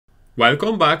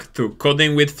Welcome back to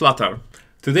Coding with Flutter.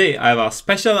 Today I have a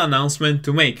special announcement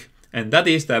to make, and that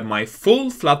is that my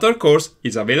full Flutter course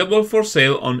is available for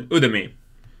sale on Udemy.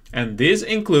 And this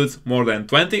includes more than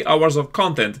 20 hours of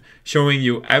content showing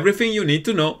you everything you need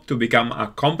to know to become a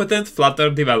competent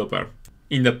Flutter developer.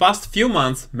 In the past few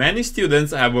months, many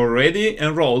students have already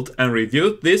enrolled and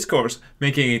reviewed this course,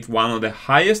 making it one of the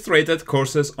highest rated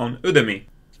courses on Udemy.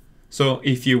 So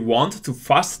if you want to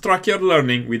fast track your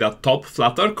learning with a top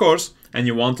Flutter course and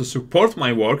you want to support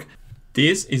my work,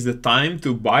 this is the time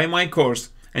to buy my course,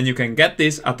 and you can get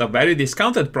this at a very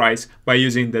discounted price by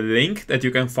using the link that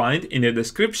you can find in the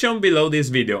description below this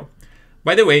video.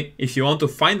 By the way, if you want to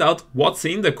find out what's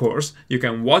in the course, you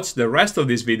can watch the rest of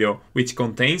this video, which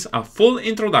contains a full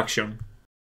introduction.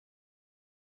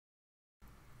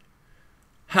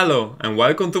 Hello and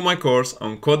welcome to my course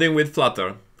on Coding with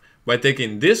Flutter. By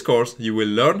taking this course, you will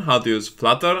learn how to use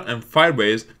Flutter and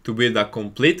Firebase to build a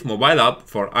complete mobile app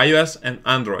for iOS and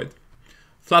Android.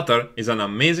 Flutter is an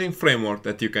amazing framework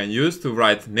that you can use to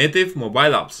write native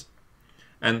mobile apps.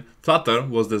 And Flutter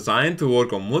was designed to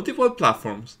work on multiple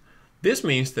platforms. This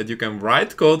means that you can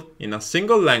write code in a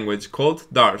single language called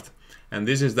Dart, and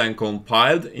this is then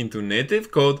compiled into native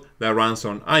code that runs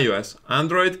on iOS,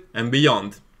 Android, and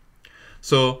beyond.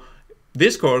 So,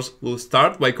 this course will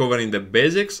start by covering the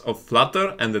basics of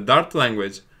Flutter and the Dart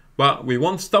language, but we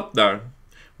won't stop there.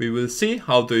 We will see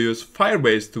how to use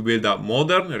Firebase to build a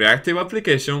modern reactive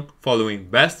application following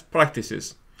best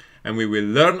practices. And we will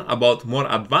learn about more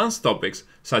advanced topics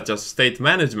such as state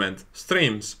management,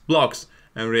 streams, blocks,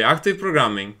 and reactive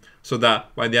programming, so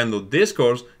that by the end of this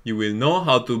course you will know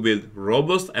how to build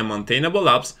robust and maintainable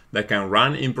apps that can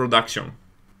run in production.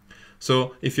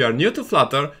 So if you are new to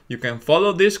Flutter, you can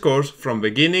follow this course from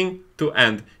beginning to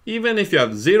end, even if you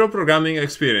have zero programming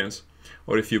experience.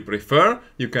 Or if you prefer,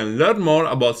 you can learn more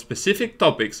about specific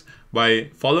topics by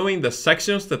following the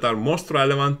sections that are most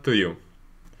relevant to you.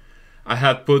 I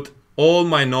had put all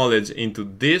my knowledge into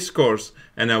this course,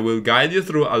 and I will guide you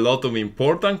through a lot of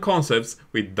important concepts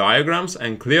with diagrams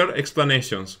and clear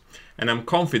explanations. And I'm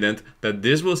confident that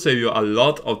this will save you a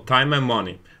lot of time and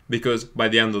money, because by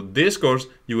the end of this course,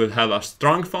 you will have a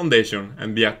strong foundation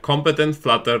and be a competent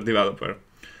Flutter developer.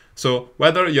 So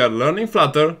whether you are learning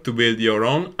Flutter to build your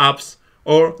own apps,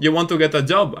 or you want to get a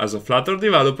job as a Flutter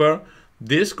developer,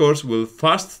 this course will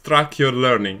fast track your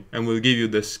learning and will give you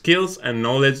the skills and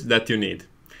knowledge that you need.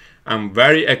 I'm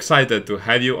very excited to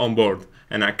have you on board,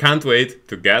 and I can't wait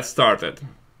to get started.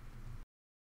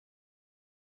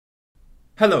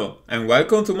 Hello and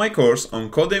welcome to my course on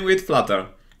Coding with Flutter.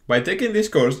 By taking this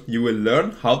course, you will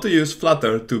learn how to use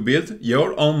Flutter to build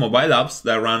your own mobile apps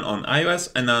that run on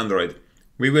iOS and Android.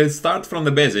 We will start from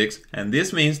the basics, and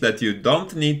this means that you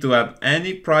don't need to have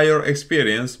any prior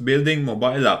experience building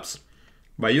mobile apps.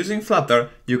 By using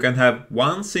Flutter, you can have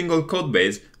one single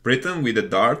codebase written with the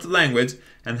Dart language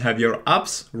and have your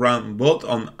apps run both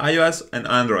on iOS and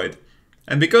Android.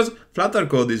 And because Flutter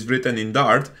code is written in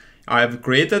Dart, I have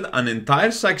created an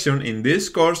entire section in this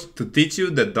course to teach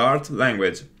you the Dart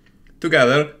language.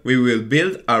 Together, we will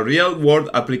build a real-world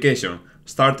application,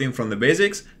 starting from the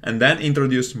basics, and then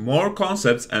introduce more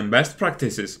concepts and best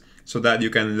practices so that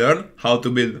you can learn how to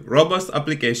build robust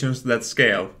applications that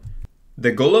scale.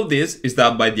 The goal of this is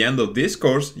that by the end of this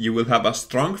course, you will have a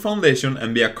strong foundation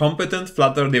and be a competent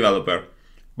Flutter developer.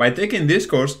 By taking this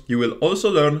course, you will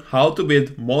also learn how to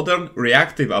build modern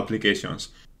reactive applications.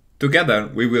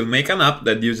 Together, we will make an app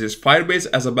that uses Firebase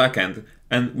as a backend,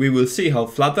 and we will see how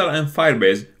Flutter and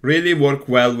Firebase really work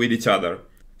well with each other.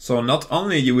 So not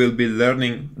only you will be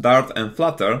learning Dart and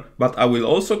Flutter, but I will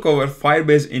also cover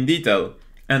Firebase in detail.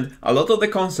 And a lot of the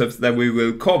concepts that we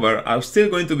will cover are still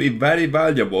going to be very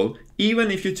valuable, even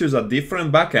if you choose a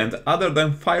different backend other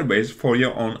than Firebase for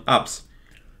your own apps.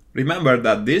 Remember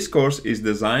that this course is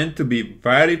designed to be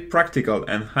very practical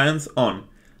and hands-on.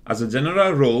 As a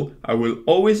general rule, I will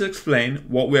always explain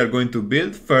what we are going to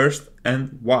build first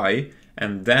and why,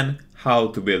 and then how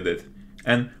to build it.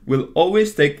 And we'll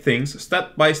always take things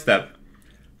step by step.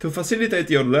 To facilitate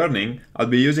your learning, I'll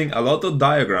be using a lot of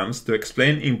diagrams to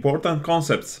explain important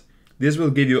concepts. This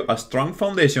will give you a strong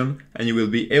foundation, and you will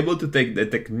be able to take the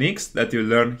techniques that you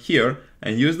learn here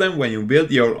and use them when you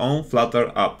build your own Flutter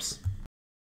apps.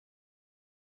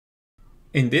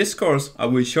 In this course, I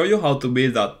will show you how to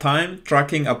build a time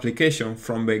tracking application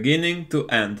from beginning to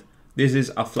end. This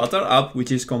is a Flutter app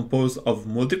which is composed of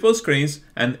multiple screens,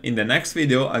 and in the next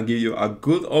video I'll give you a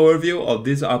good overview of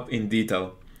this app in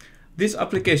detail. This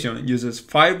application uses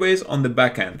Firebase on the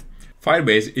backend.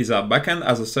 Firebase is a backend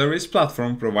as a service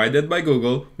platform provided by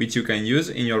Google which you can use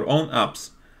in your own apps.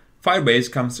 Firebase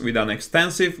comes with an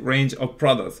extensive range of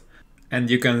products, and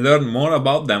you can learn more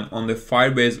about them on the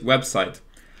Firebase website.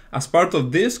 As part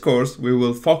of this course, we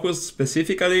will focus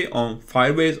specifically on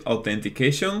Firebase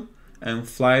authentication and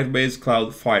Firebase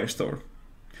Cloud Firestore.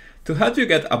 To help you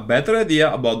get a better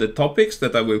idea about the topics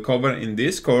that I will cover in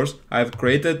this course, I have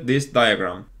created this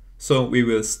diagram. So we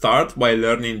will start by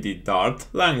learning the Dart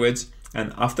language,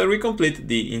 and after we complete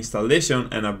the installation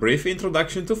and a brief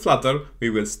introduction to Flutter,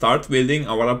 we will start building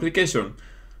our application.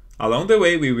 Along the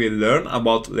way, we will learn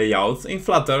about layouts in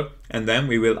Flutter, and then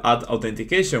we will add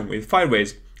authentication with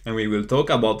Firebase, and we will talk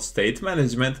about state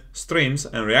management, streams,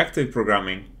 and reactive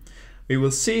programming. We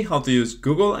will see how to use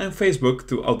Google and Facebook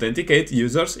to authenticate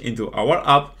users into our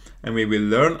app, and we will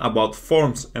learn about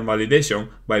forms and validation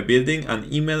by building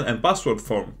an email and password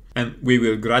form. And we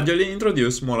will gradually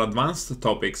introduce more advanced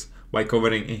topics by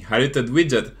covering inherited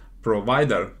widget,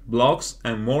 provider, blocks,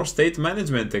 and more state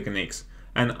management techniques.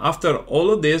 And after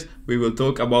all of this, we will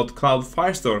talk about Cloud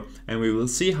Firestore, and we will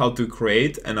see how to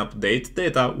create and update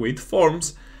data with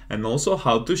forms, and also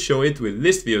how to show it with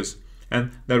list views.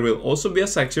 And there will also be a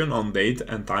section on date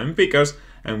and time pickers,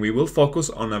 and we will focus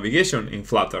on navigation in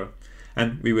Flutter.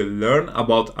 And we will learn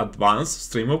about advanced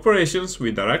stream operations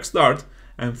with DirectStart,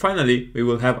 and finally we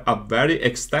will have a very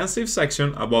extensive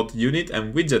section about unit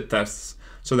and widget tests,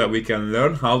 so that we can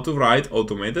learn how to write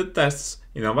automated tests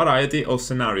in a variety of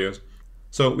scenarios.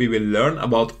 So we will learn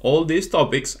about all these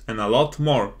topics and a lot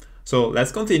more. So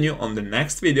let's continue on the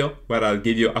next video, where I'll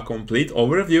give you a complete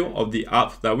overview of the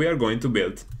app that we are going to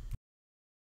build.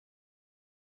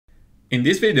 In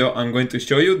this video, I'm going to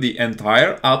show you the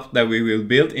entire app that we will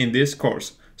build in this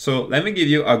course. So let me give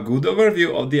you a good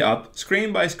overview of the app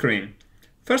screen by screen.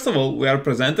 First of all, we are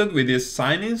presented with this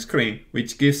sign-in screen,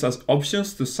 which gives us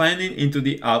options to sign in into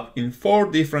the app in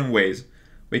 4 different ways.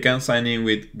 We can sign in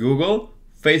with Google,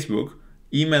 Facebook,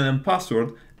 email and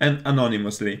password, and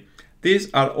anonymously.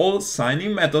 These are all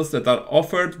sign-in methods that are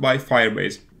offered by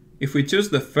Firebase. If we choose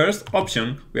the first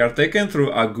option, we are taken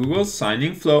through a Google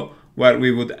sign-in flow, where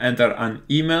we would enter an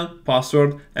email,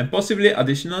 password, and possibly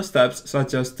additional steps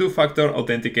such as 2-factor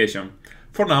authentication.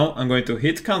 For now, I'm going to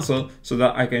hit cancel so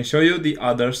that I can show you the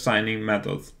other signing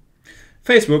methods.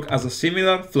 Facebook has a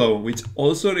similar flow, which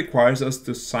also requires us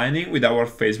to sign in with our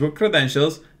Facebook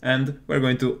credentials, and we're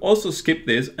going to also skip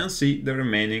this and see the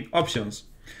remaining options.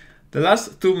 The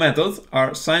last 2 methods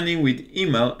are signing with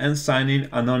email and signing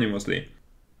anonymously.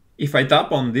 If I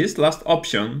tap on this last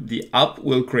option, the app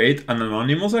will create an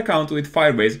anonymous account with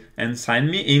Firebase and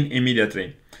sign me in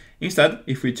immediately. Instead,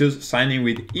 if we choose signing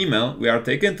with email, we are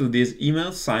taken to this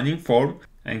email signing form,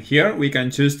 and here we can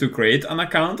choose to create an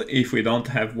account if we don't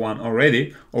have one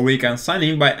already, or we can sign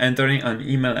in by entering an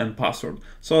email and password.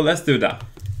 So let's do that.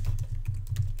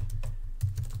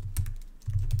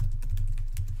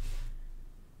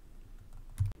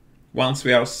 Once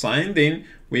we are signed in,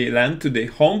 we land to the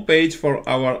home page for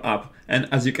our app, and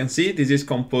as you can see, this is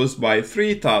composed by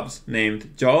 3 tabs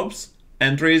named Jobs,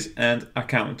 Entries, and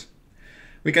Account.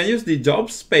 We can use the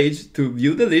Jobs page to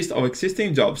view the list of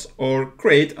existing jobs or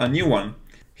create a new one.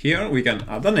 Here we can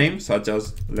add a name such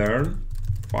as Learn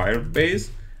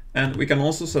Firebase, and we can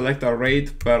also select a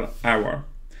rate per hour.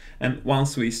 And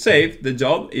once we save, the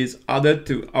job is added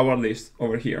to our list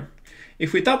over here.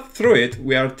 If we tap through it,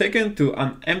 we are taken to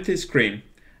an empty screen.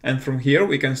 And from here,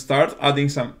 we can start adding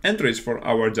some entries for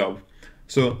our job.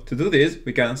 So to do this,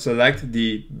 we can select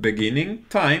the beginning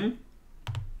time,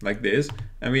 like this,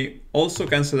 and we also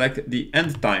can select the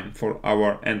end time for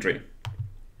our entry.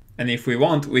 And if we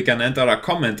want, we can enter a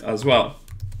comment as well,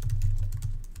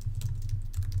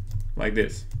 like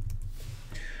this.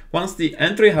 Once the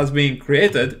entry has been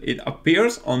created, it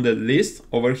appears on the list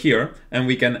over here, and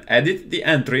we can edit the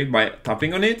entry by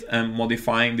tapping on it and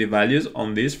modifying the values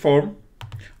on this form.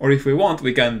 Or if we want,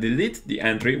 we can delete the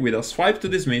entry with a swipe to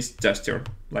dismiss gesture,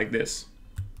 like this.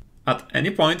 At any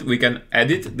point, we can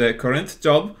edit the current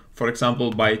job, for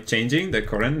example, by changing the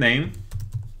current name,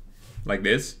 like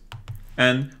this.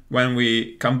 And when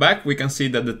we come back, we can see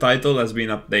that the title has been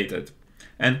updated.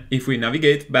 And if we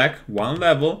navigate back one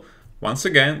level, once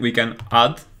again, we can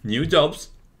add new jobs,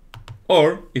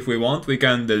 or if we want, we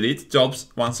can delete jobs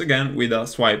once again with a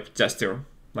swipe gesture,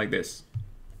 like this.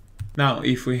 Now,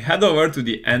 if we head over to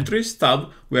the Entries tab,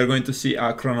 we are going to see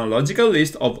a chronological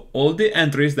list of all the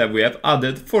entries that we have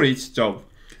added for each job.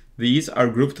 These are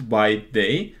grouped by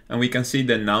day, and we can see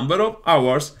the number of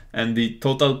hours and the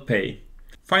total pay.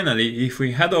 Finally, if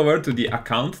we head over to the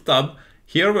Account tab,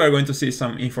 here we are going to see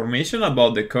some information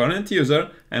about the current user,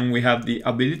 and we have the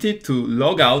ability to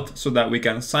log out so that we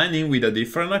can sign in with a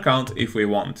different account if we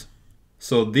want.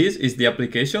 So this is the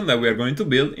application that we are going to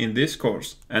build in this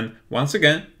course. And once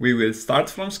again, we will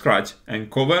start from scratch and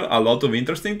cover a lot of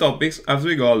interesting topics as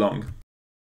we go along.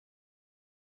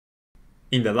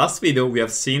 In the last video, we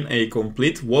have seen a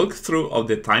complete walkthrough of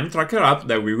the time tracker app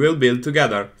that we will build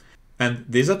together. And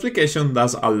this application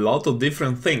does a lot of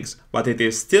different things, but it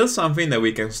is still something that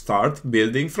we can start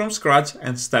building from scratch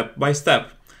and step by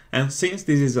step. And since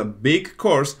this is a big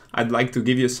course, I'd like to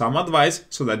give you some advice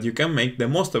so that you can make the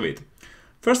most of it.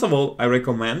 First of all, I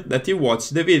recommend that you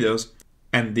watch the videos.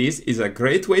 And this is a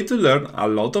great way to learn a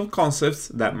lot of concepts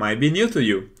that might be new to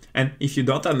you. And if you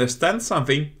don't understand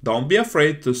something, don't be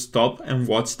afraid to stop and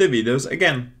watch the videos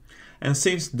again. And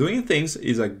since doing things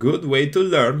is a good way to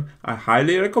learn, I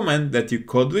highly recommend that you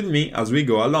code with me as we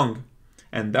go along.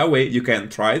 And that way you can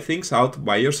try things out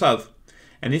by yourself.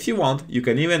 And if you want, you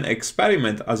can even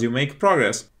experiment as you make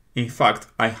progress. In fact,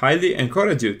 I highly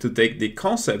encourage you to take the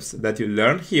concepts that you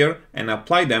learn here and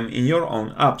apply them in your own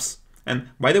apps. And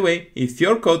by the way, if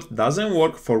your code doesn't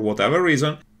work for whatever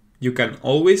reason, you can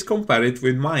always compare it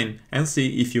with mine and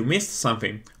see if you missed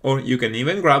something, or you can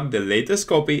even grab the latest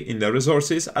copy in the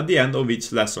resources at the end of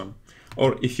each lesson.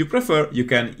 Or if you prefer, you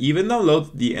can even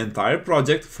download the entire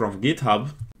project from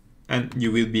GitHub, and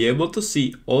you will be able to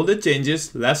see all the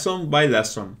changes lesson by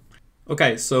lesson.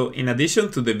 Okay, so in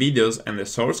addition to the videos and the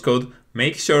source code,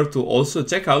 make sure to also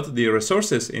check out the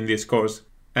resources in this course.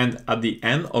 And at the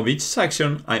end of each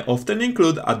section, I often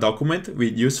include a document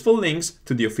with useful links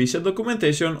to the official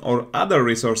documentation or other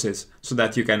resources, so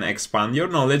that you can expand your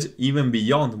knowledge even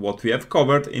beyond what we have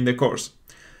covered in the course.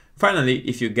 Finally,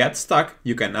 if you get stuck,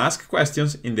 you can ask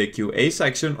questions in the QA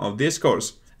section of this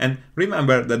course. And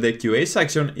remember that the QA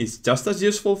section is just as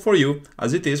useful for you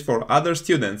as it is for other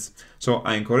students. So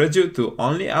I encourage you to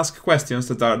only ask questions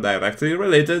that are directly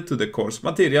related to the course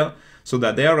material, so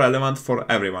that they are relevant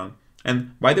for everyone.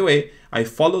 And by the way, I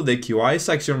follow the QI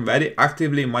section very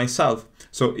actively myself,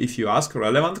 so if you ask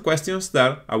relevant questions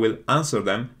there, I will answer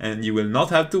them and you will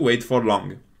not have to wait for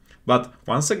long. But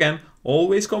once again,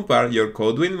 always compare your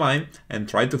code with mine and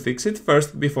try to fix it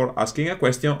first before asking a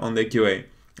question on the QA.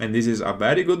 And this is a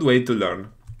very good way to learn.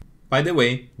 By the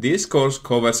way, this course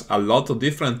covers a lot of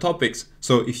different topics,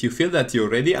 so if you feel that you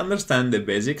already understand the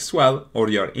basics well, or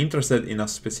you are interested in a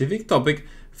specific topic,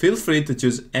 feel free to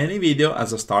choose any video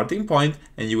as a starting point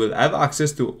and you will have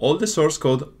access to all the source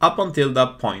code up until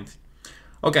that point.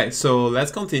 Okay, so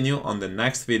let's continue on the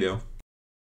next video.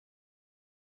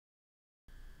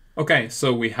 Okay,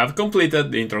 so we have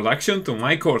completed the introduction to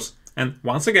my course. And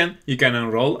once again, you can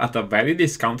enroll at a very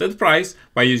discounted price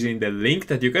by using the link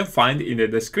that you can find in the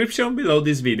description below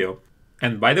this video.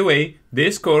 And by the way,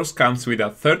 this course comes with a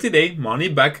 30-day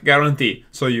money-back guarantee,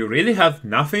 so you really have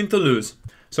nothing to lose.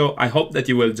 So I hope that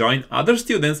you will join other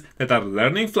students that are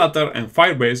learning Flutter and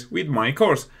Firebase with my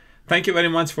course. Thank you very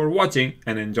much for watching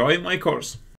and enjoy my course.